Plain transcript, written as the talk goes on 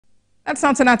Let's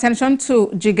now turn our attention to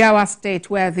Jigawa State,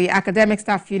 where the Academic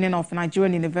Staff Union of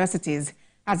Nigerian Universities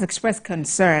has expressed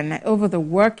concern over the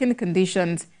working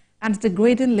conditions and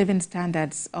degrading living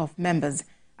standards of members,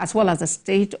 as well as the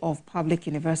state of public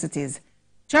universities.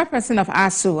 Chairperson of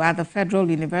ASUU at the Federal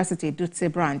University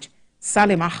Dutse branch,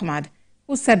 Salim Ahmad,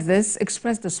 who said this,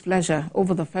 expressed displeasure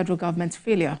over the federal government's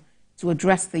failure to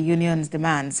address the union's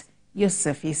demands.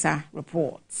 Yusuf Isa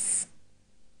reports.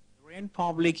 Nigerian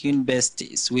public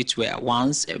universities, which were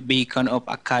once a beacon of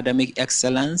academic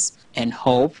excellence and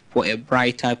hope for a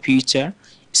brighter future,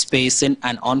 is facing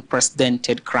an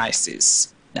unprecedented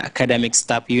crisis. The Academic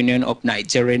Staff Union of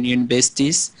Nigerian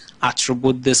Universities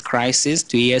attribute this crisis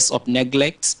to years of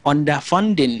neglect,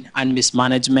 underfunding, and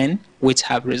mismanagement, which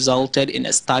have resulted in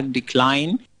a stark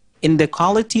decline in the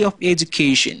quality of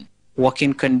education,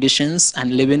 working conditions,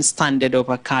 and living standard of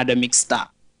academic staff.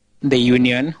 The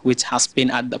union, which has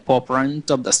been at the forefront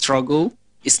of the struggle,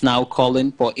 is now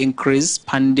calling for increased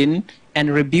funding and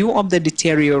review of the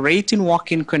deteriorating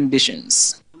working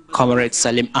conditions. Comrade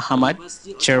Salim Ahmad,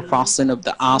 chairperson of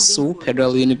the ASUU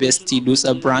Federal University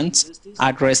Dutse branch,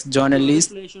 addressed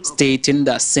journalists, stating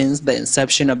that since the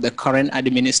inception of the current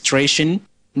administration,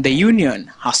 the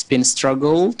union has been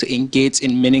struggling to engage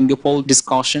in meaningful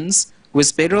discussions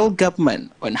with federal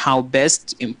government on how best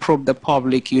to improve the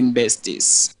public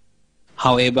universities.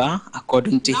 However,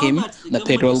 according to him, the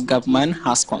federal government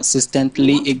has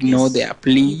consistently ignored their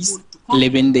pleas,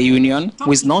 leaving the union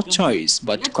with no choice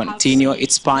but to continue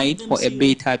its fight for a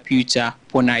better future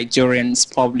for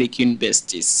Nigerians' public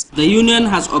universities. The union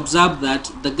has observed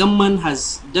that the government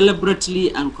has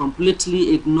deliberately and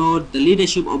completely ignored the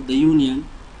leadership of the union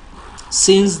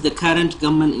since the current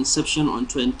government inception on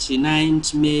 29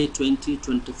 May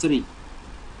 2023.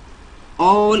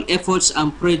 All efforts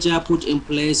and pressure put in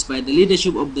place by the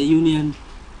leadership of the union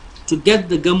to get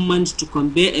the government to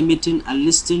convene a meeting and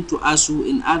listen to ASUU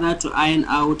in order to iron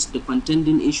out the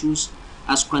contending issues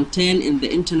as contained in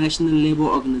the International Labour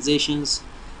Organization's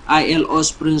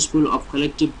ILO's principle of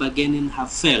collective bargaining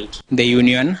have failed. The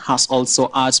union has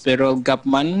also asked federal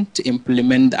government to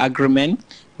implement the agreement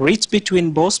reached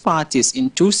between both parties in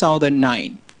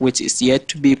 2009, which is yet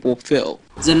to be fulfilled.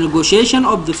 The negotiation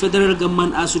of the federal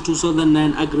government ASUU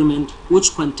 2009 agreement,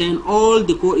 which contained all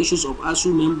the core issues of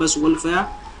ASUU members' welfare,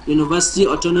 university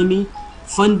autonomy,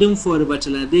 funding for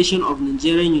revitalization of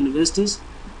Nigerian universities,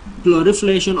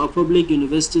 proliferation of public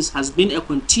universities, has been a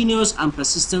continuous and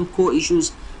persistent core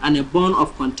issues and a bone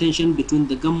of contention between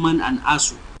the government and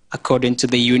ASUU. According to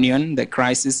the union, the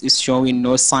crisis is showing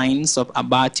no signs of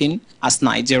abating as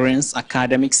Nigerians'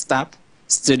 academic staff,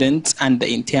 students, and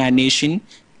the entire nation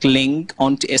cling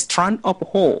onto a strand of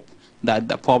hope that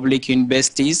the public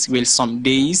universities will some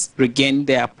days regain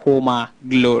their former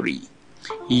glory.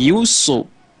 Yusuf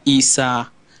Isa,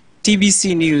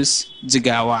 TVC News,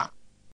 Jigawa.